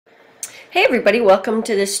Hey everybody, welcome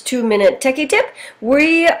to this 2-minute techie tip.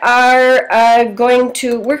 We're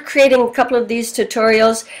creating a couple of these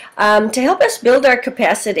tutorials to help us build our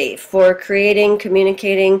capacity for creating,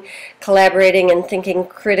 communicating, collaborating, and thinking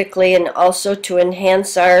critically, and also to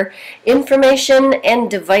enhance our information and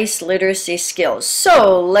device literacy skills.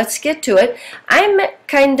 So let's get to it. I'm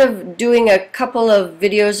kind of doing a couple of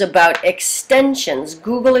videos about extensions,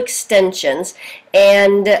 Google extensions,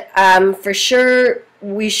 and for sure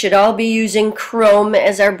we should all be using Chrome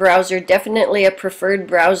as our browser, definitely a preferred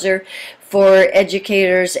browser for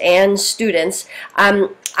educators and students.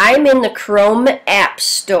 I'm in the Chrome App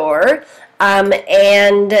Store,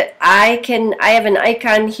 and I have an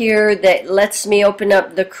icon here that lets me open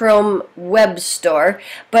up the Chrome Web Store,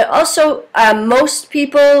 but also most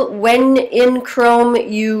people, when in Chrome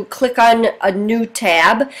you click on a new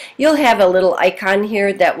tab, you'll have a little icon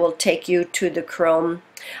here that will take you to the Chrome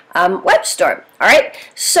web store. Alright,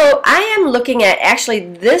 so I am looking at, actually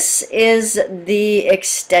this is the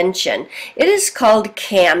extension. It is called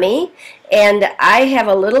Kami, and I have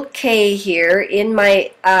a little K here in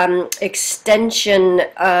my extension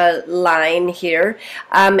line here,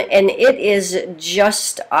 and it is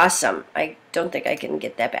just awesome. I don't think I can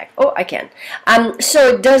get that back. Oh, I can.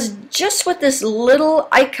 So it does just what this little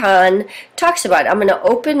icon talks about. I'm going to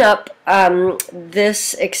open up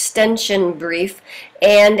this extension brief,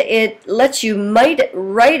 and it lets you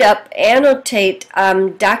write up, annotate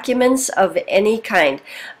documents of any kind.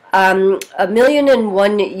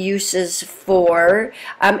 1,000,001 uses for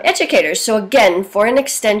educators. So again, for an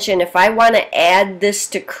extension, if I want to add this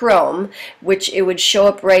to Chrome, which it would show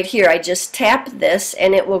up right here, I just tap this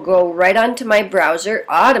and it will go right onto my browser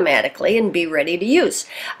automatically and be ready to use.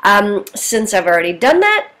 Since I've already done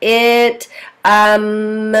that,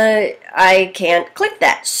 I can't click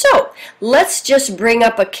that. So let's just bring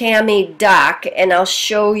up a Kami doc and I'll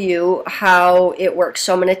show you how it works.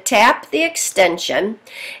 So I'm going to tap the extension,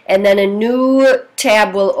 and then a new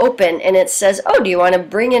tab will open, and it says, oh, do you want to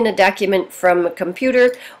bring in a document from a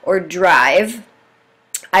computer or drive?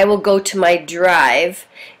 I will go to my drive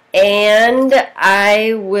and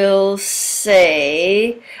I will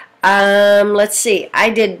say, let's see, I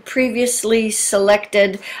did previously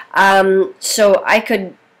selected, so I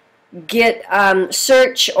could get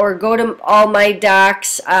search or go to all my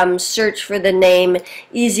docs, search for the name,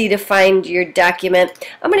 easy to find your document.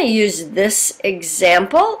 I'm going to use this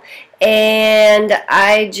example, and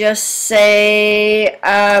I just say,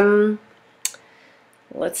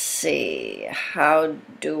 let's see, how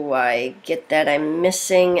do I get that? I'm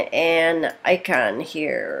missing an icon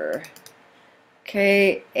here.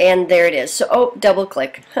 Okay, and there it is. So, oh, double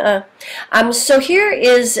click. So here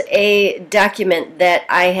is a document that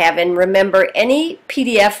I have, and remember, any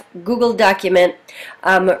PDF, Google document,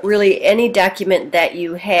 really any document that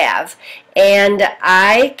you have, and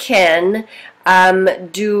I can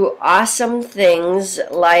do awesome things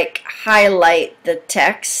like highlight the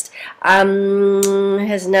text.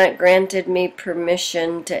 Has not granted me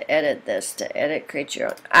permission to edit this. To edit, create your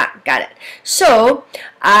own. Got it. So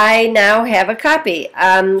I now have a copy.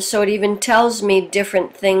 So it even tells me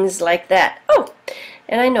different things like that. Oh,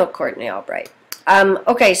 and I know Courtney Albright.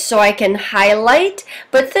 Okay, so I can highlight,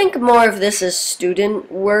 but think more of this as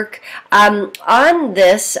student work. On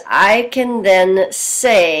this, I can then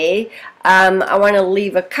say, I want to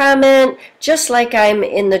leave a comment, just like I'm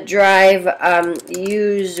in the drive,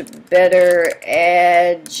 use better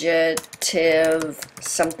adjective,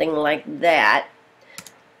 something like that.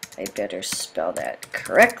 I better spell that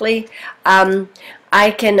correctly.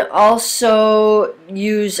 I can also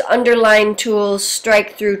use underline tools,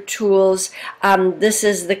 strike through tools. This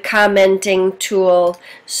is the commenting tool,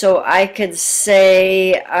 so I could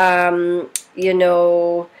say, you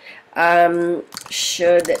know,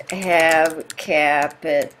 should have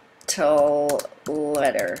capital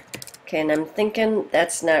letter. Okay, and I'm thinking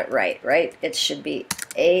that's not right? It should be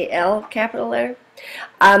AL, capital letter.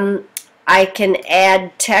 I can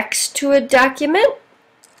add text to a document.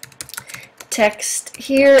 Text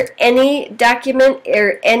here, any document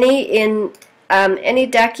or any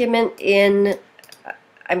document in,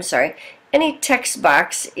 I'm sorry, any text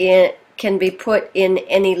box can be put in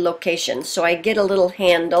any location. So I get a little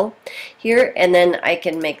handle here, and then I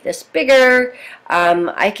can make this bigger.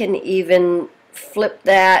 I can even flip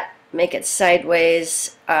that, make it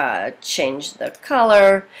sideways, change the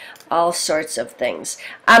color. all sorts of things.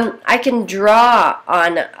 I can draw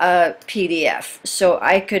on a PDF, so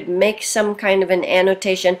I could make some kind of an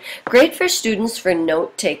annotation. Great for students for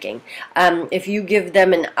note-taking. If you give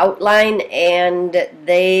them an outline and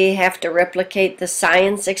they have to replicate the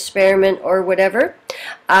science experiment or whatever,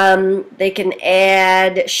 they can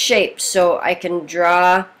add shapes, so I can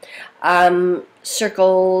draw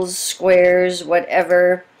circles, squares,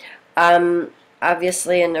 whatever.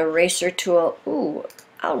 Obviously an eraser tool. Ooh,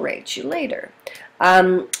 I'll rate you later.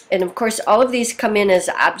 And of course all of these come in as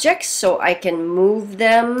objects, so I can move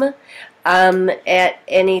them at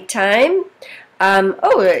any time.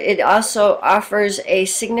 Oh, it also offers a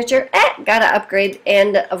signature. Gotta upgrade.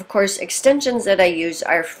 And of course extensions that I use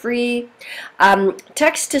are free.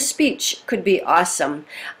 Text-to-speech could be awesome.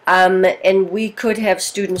 And we could have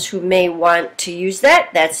students who may want to use that.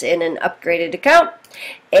 That's in an upgraded account.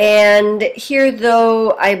 And here,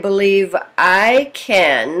 though, I believe I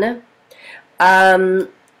can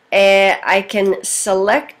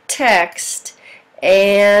select text,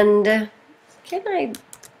 and can I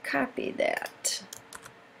copy that?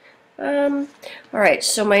 All right,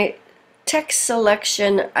 so my text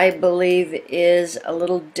selection, I believe, is a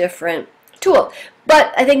little different tool,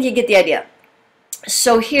 but I think you get the idea.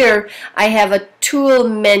 So here I have a tool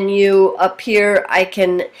menu up here. I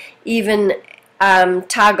can even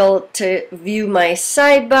toggle to view my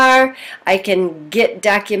sidebar. I can get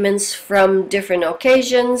documents from different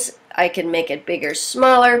occasions. I can make it bigger,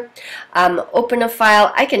 smaller, open a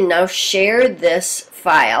file. I can now share this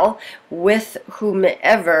file with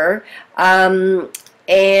whomever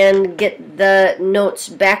and get the notes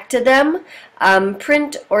back to them,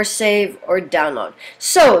 print or save or download.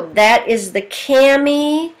 So that is the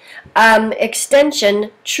Kami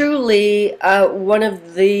extension, truly one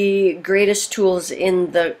of the greatest tools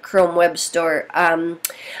in the Chrome Web Store.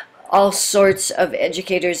 All sorts of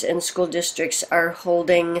educators and school districts are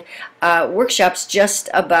holding workshops just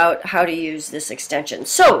about how to use this extension.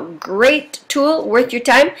 So, great tool, worth your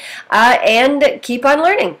time, and keep on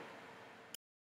learning.